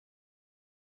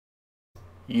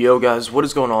Yo guys, what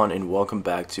is going on, and welcome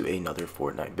back to another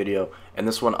Fortnite video. In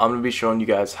this one, I'm going to be showing you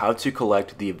guys how to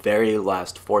collect the very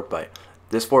last Fortbyte.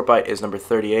 This Fortbyte is number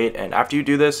 38, and after you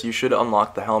do this, you should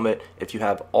unlock the helmet if you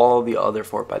have all the other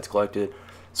Fortbytes collected.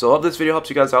 So I hope this video helps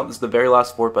you guys out. This is the very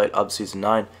last Fortbyte of Season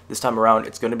 9. This time around,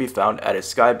 it's going to be found at a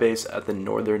sky base at the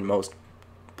northernmost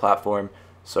platform.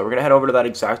 So we're going to head over to that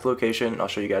exact location, and I'll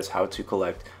show you guys how to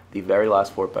collect the very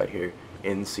last Fortbyte here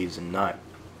in Season 9.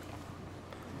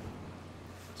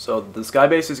 So the sky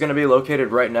base is going to be located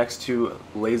right next to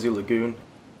Lazy Lagoon.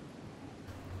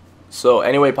 So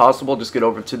any way possible, just get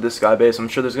over to this sky base. I'm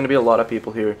sure there's going to be a lot of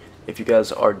people here if you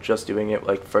guys are just doing it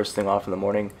like first thing off in the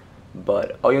morning.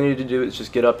 But all you need to do is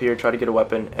just get up here, try to get a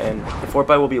weapon, and the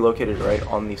Fortbyte will be located right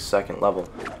on the second level.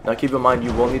 Now keep in mind,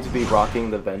 you will need to be rocking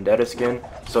the Vendetta skin.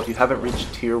 So if you haven't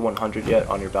reached tier 100 yet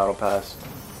on your battle pass,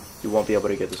 you won't be able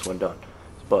to get this one done.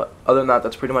 But other than that,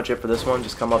 that's pretty much it for this one.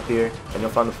 Just come up here and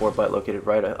you'll find the Fortbyte located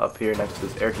right up here next to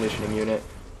this air conditioning unit.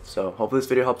 So hopefully this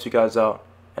video helps you guys out,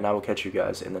 and I will catch you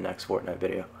guys in the next Fortnite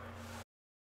video.